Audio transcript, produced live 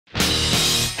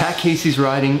Pat Casey's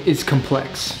riding is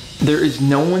complex. There is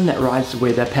no one that rides the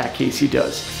way that Pat Casey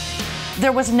does.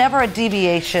 There was never a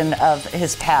deviation of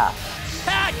his path.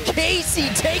 Pat Casey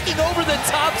taking over the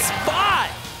top spot!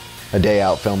 A day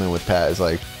out filming with Pat is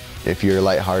like, if you're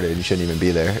lighthearted, you shouldn't even be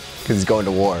there, because he's going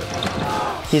to war.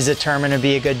 He's determined to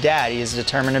be a good dad. He's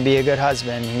determined to be a good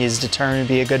husband. He's determined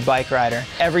to be a good bike rider.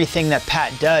 Everything that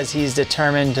Pat does, he's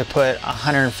determined to put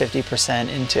 150%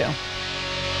 into.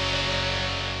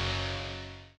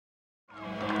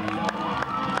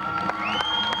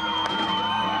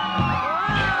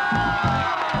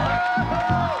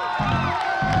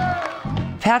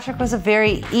 Patrick was a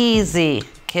very easy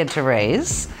kid to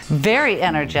raise, very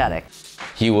energetic.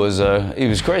 He was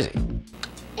crazy.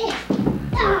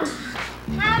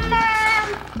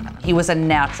 He was a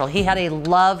natural. He had a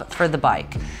love for the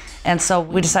bike. And so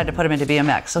we decided to put him into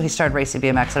BMX. So he started racing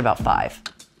BMX at about 5.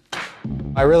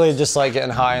 I really just like getting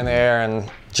high in the air and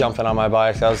jumping on my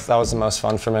bike. That was the most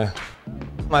fun for me.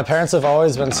 My parents have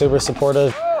always been super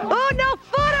supportive. Oh, no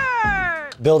footer!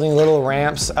 Building little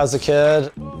ramps as a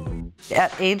kid.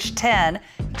 At age 10,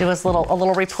 there was a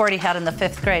little report he had in the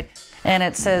 5th grade. And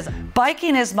it says,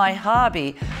 biking is my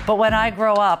hobby, but when I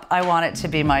grow up, I want it to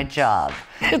be my job.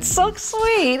 It's so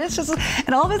sweet. It's just,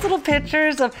 and all these little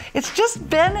pictures of, it's just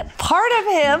been part of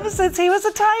him since he was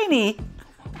a tiny.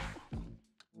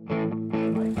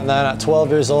 And then at 12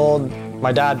 years old,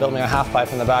 my dad built me a half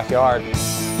pipe in the backyard.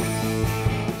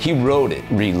 He rode it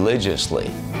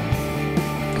religiously.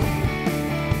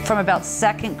 From about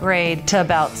 2nd grade to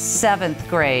about 7th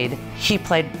grade, he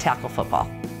played tackle football.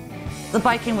 The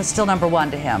biking was still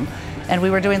 #1 to him, and we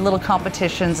were doing little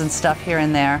competitions and stuff here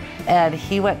and there, and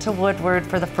he went to Woodward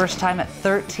for the first time at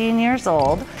 13 years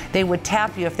old. They would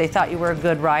tap you if they thought you were a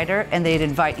good rider, and they'd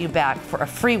invite you back for a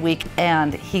free week,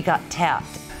 and he got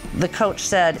tapped. The coach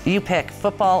said, you pick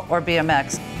football or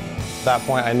BMX. At that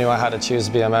point, I knew I had to choose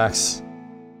BMX.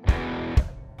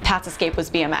 Pat's escape was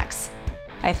BMX.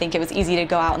 I think it was easy to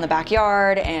go out in the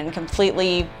backyard and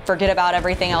completely forget about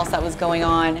everything else that was going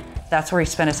on. That's where he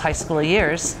spent his high school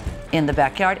years, in the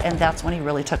backyard, and that's when he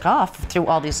really took off through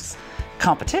all these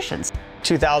competitions.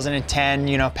 2010,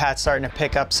 you know, Pat's starting to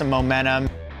pick up some momentum.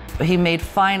 He made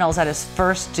finals at his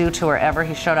first Dew Tour ever.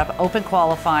 He showed up open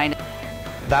qualifying.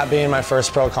 That being my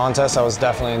first pro contest, I was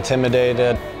definitely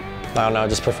intimidated. I don't know,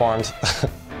 just performed.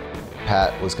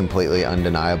 Pat was completely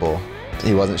undeniable.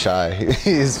 He wasn't shy.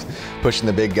 He's pushing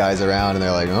the big guys around, and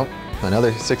they're like, oh,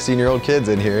 another 16-year-old kid's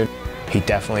in here. He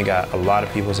definitely got a lot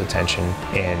of people's attention,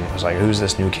 and was like, who's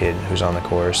this new kid who's on the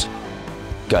course?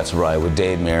 Got to ride with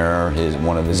Dave Mirror,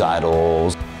 one of his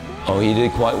idols. Oh, he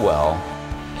did quite well.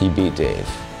 He beat Dave,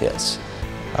 yes.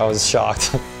 I was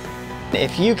shocked.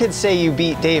 If you could say you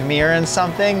beat Dave Mirra in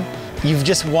something, you've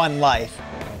just won life.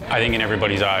 I think in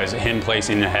everybody's eyes, him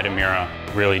placing ahead of Mirra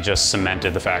really just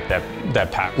cemented the fact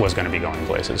that Pat was going to be going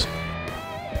places.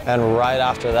 And right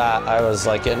after that, I was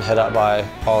like getting hit up by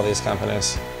all these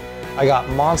companies. I got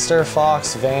Monster,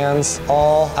 Fox, Vans,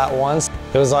 all at once.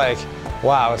 It was like,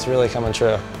 wow, it's really coming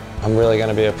true. I'm really going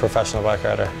to be a professional bike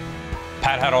rider.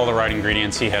 Pat had all the right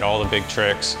ingredients. He had all the big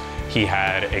tricks. He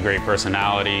had a great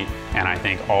personality, and I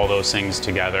think all those things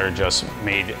together just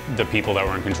made the people that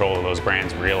were in control of those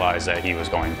brands realize that he was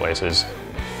going places,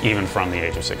 even from the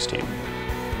age of 16.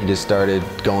 He just started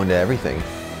going to everything.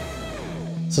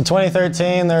 So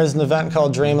 2013, there's an event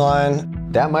called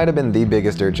Dreamline. That might have been the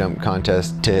biggest dirt jump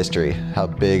contest to history, how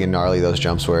big and gnarly those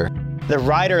jumps were. The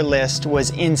rider list was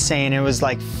insane. It was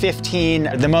like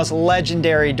 15, the most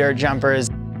legendary dirt jumpers.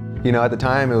 You know, at the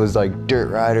time, it was like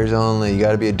dirt riders only. You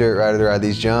gotta be a dirt rider to ride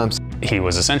these jumps. He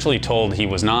was essentially told he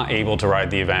was not able to ride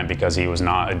the event because he was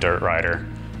not a dirt rider,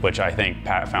 which I think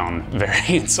Pat found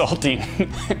very insulting.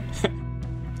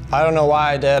 I don't know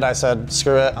why I did. I said,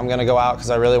 screw it, I'm gonna go out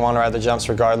because I really want to ride the jumps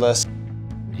regardless.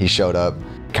 He showed up,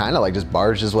 kind of like just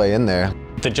barged his way in there.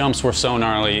 The jumps were so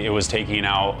gnarly, it was taking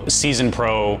out season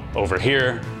pro over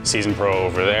here, season pro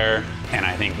over there, and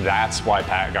I think that's why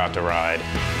Pat got to ride.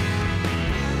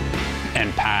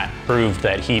 And Pat proved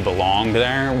that he belonged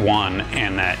there, one,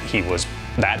 and that he was,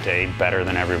 that day, better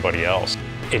than everybody else.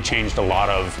 It changed a lot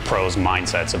of pros'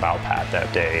 mindsets about Pat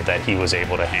that day, that he was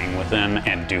able to hang with them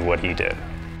and do what he did.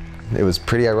 It was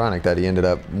pretty ironic that he ended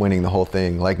up winning the whole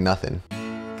thing like nothing.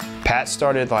 Pat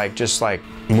started just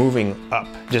moving up.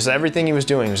 Just everything he was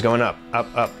doing was going up, up,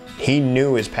 up. He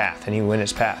knew his path, and he went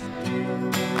his path.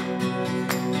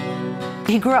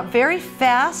 He grew up very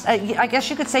fast. I guess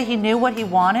you could say he knew what he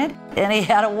wanted, and he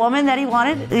had a woman that he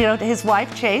wanted, you know, his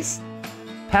wife, Chase.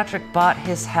 Patrick bought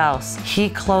his house. He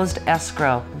closed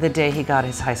escrow the day he got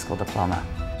his high school diploma.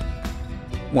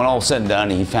 When all was said and done,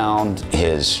 he found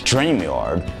his dream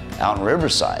yard out in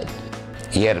Riverside.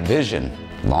 He had a vision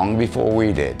long before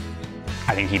we did.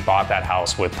 I think he bought that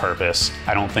house with purpose.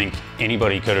 I don't think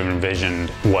anybody could have envisioned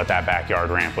what that backyard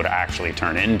ramp would actually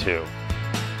turn into.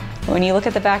 When you look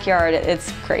at the backyard,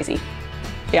 it's crazy.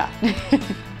 Yeah.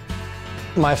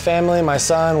 My family, my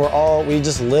son, we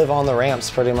just live on the ramps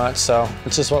pretty much, so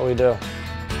it's just what we do.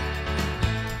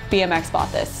 BMX bought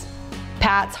this.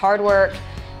 Pat's hard work,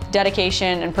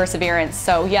 dedication, and perseverance.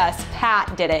 So yes,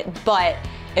 Pat did it, but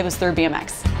it was through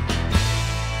BMX.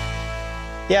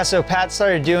 Yeah, so Pat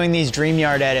started doing these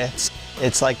DreamYard edits.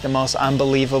 It's like the most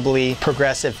unbelievably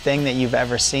progressive thing that you've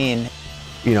ever seen.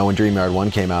 You know, when DreamYard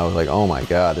 1 came out, I was like, oh my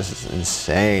God, this is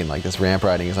insane. Like, this ramp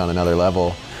riding is on another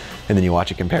level. And then you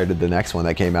watch it compared to the next one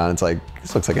that came out, and it's like,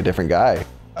 this looks like a different guy.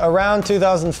 Around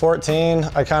 2014,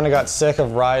 I kind of got sick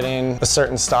of riding a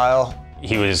certain style.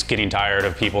 He was getting tired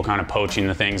of people kind of poaching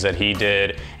the things that he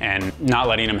did and not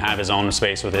letting him have his own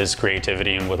space with his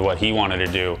creativity and with what he wanted to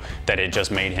do, that it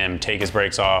just made him take his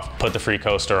brakes off, put the free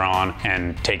coaster on,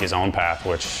 and take his own path,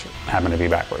 which happened to be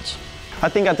backwards. I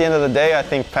think at the end of the day, I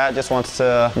think Pat just wants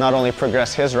to not only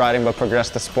progress his riding, but progress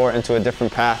the sport into a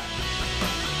different path.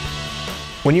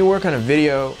 When you work on a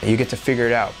video, you get to figure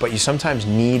it out, but you sometimes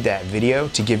need that video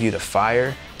to give you the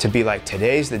fire to be like,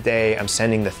 today's the day I'm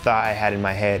sending the thought I had in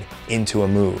my head into a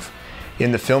move.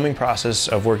 In the filming process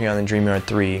of working on the DreamYard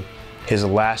 3, his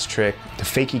last trick, the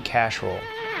fakie cash roll.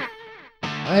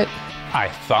 What? I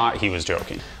thought he was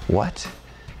joking. What?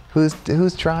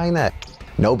 Who's trying that?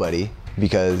 Nobody,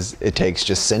 because it takes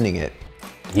just sending it.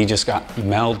 He just got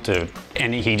melted,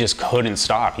 and he just couldn't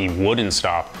stop. He wouldn't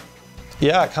stop.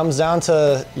 Yeah, it comes down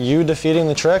to you defeating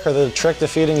the trick or the trick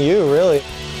defeating you, really.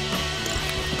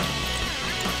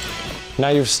 Now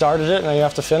you've started it, now you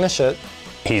have to finish it.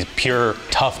 He's pure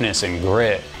toughness and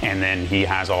grit, and then he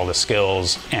has all the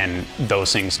skills, and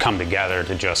those things come together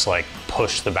to just like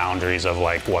push the boundaries of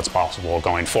like what's possible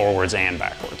going forwards and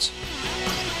backwards.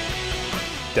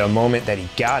 The moment that he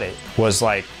got it was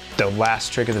like the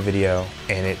last trick of the video,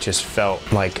 and it just felt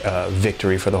like a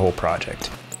victory for the whole project.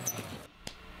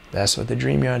 That's what the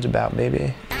DreamYard's about,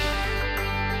 baby.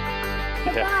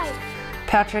 Yeah.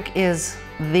 Patrick is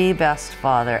the best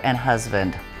father and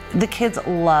husband. The kids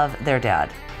love their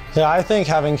dad. Yeah, I think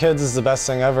having kids is the best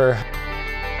thing ever.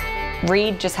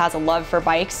 Reed just has a love for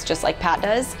bikes, just like Pat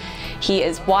does. He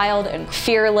is wild and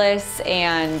fearless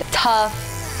and tough.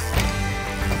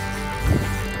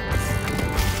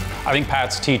 I think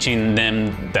Pat's teaching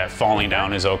them that falling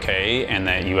down is okay and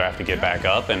that you have to get back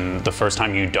up, and the first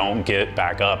time you don't get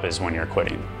back up is when you're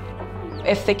quitting.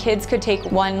 If the kids could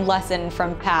take one lesson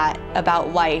from Pat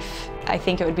about life, I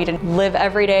think it would be to live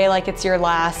every day like it's your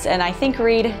last, and I think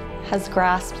Reed has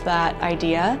grasped that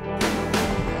idea.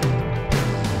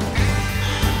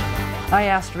 I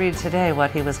asked Reed today what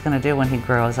he was going to do when he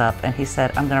grows up, and he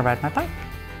said, I'm going to ride my bike.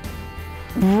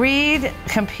 Reed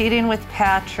competing with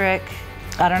Patrick,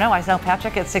 I don't know, I know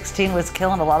Patrick at 16 was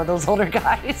killing a lot of those older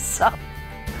guys, so.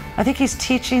 I think he's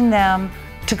teaching them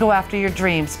to go after your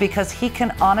dreams, because he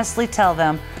can honestly tell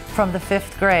them from the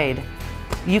 5th grade,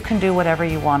 you can do whatever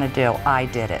you want to do. I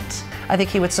did it. I think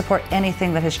he would support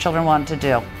anything that his children wanted to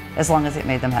do, as long as it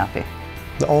made them happy.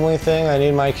 The only thing I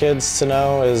need my kids to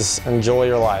know is enjoy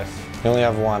your life. You only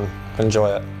have one.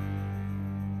 Enjoy it.